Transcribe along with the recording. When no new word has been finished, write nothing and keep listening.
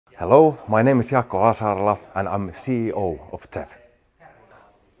Hello, my name is Jaakko Alasaarela and I'm CEO of ZEF.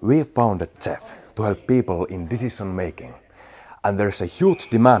 We founded ZEF to help people in decision making. And there's a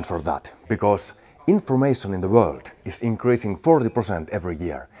huge demand for that because information in the world is increasing 40% every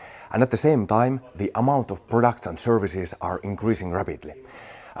year. And at the same time, the amount of products and services are increasing rapidly.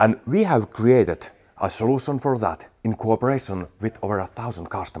 And we have created a solution for that in cooperation with over 1,000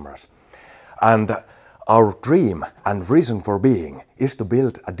 customers. And our dream and reason for being is to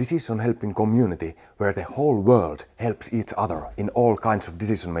build a decision-helping community where the whole world helps each other in all kinds of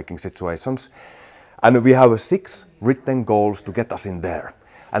decision-making situations. And we have 6 written goals to get us in there.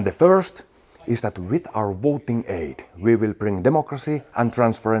 And the first is that with our voting aid, we will bring democracy and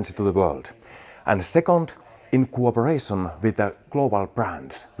transparency to the world. And second, in cooperation with the global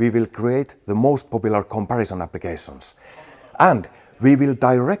brands, we will create the most popular comparison applications. And we will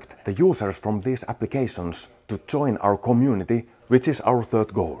direct the users from these applications to join our community, which is our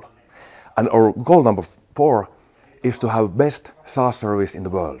third goal. And our goal number 4 is to have best SaaS service in the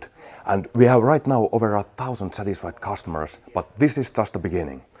world. And we have right now over 1,000 satisfied customers, but this is just the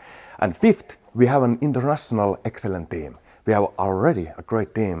beginning. And 5th, we have an international excellent team. We have already a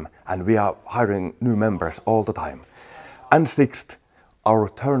great team and we are hiring new members all the time. And 6th, our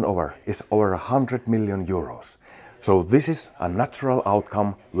turnover is over 100 million euros. So this is a natural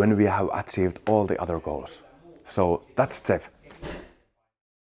outcome when we have achieved all the other goals. So that's ZEF.